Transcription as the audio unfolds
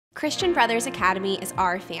Christian Brothers Academy is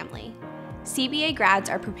our family. CBA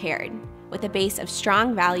grads are prepared with a base of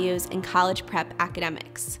strong values and college prep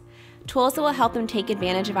academics, tools that will help them take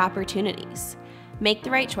advantage of opportunities, make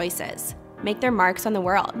the right choices, make their marks on the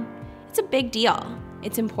world. It's a big deal.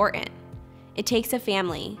 It's important. It takes a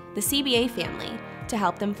family, the CBA family, to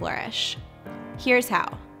help them flourish. Here's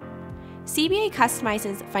how. CBA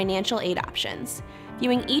customizes financial aid options,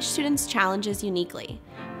 viewing each student's challenges uniquely,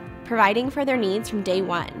 providing for their needs from day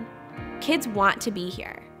one. Kids want to be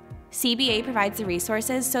here. CBA provides the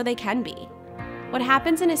resources so they can be. What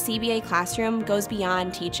happens in a CBA classroom goes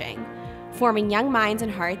beyond teaching. Forming young minds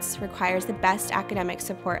and hearts requires the best academic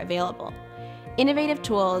support available, innovative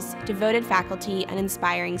tools, devoted faculty, and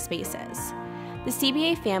inspiring spaces. The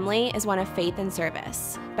CBA family is one of faith and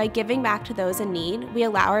service. By giving back to those in need, we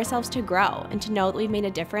allow ourselves to grow and to know that we've made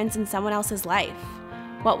a difference in someone else's life.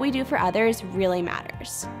 What we do for others really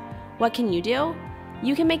matters. What can you do?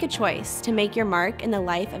 You can make a choice to make your mark in the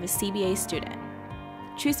life of a CBA student.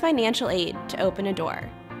 Choose financial aid to open a door.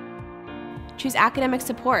 Choose academic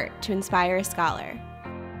support to inspire a scholar.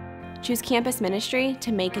 Choose campus ministry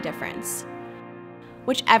to make a difference.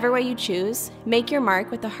 Whichever way you choose, make your mark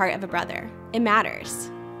with the heart of a brother. It matters.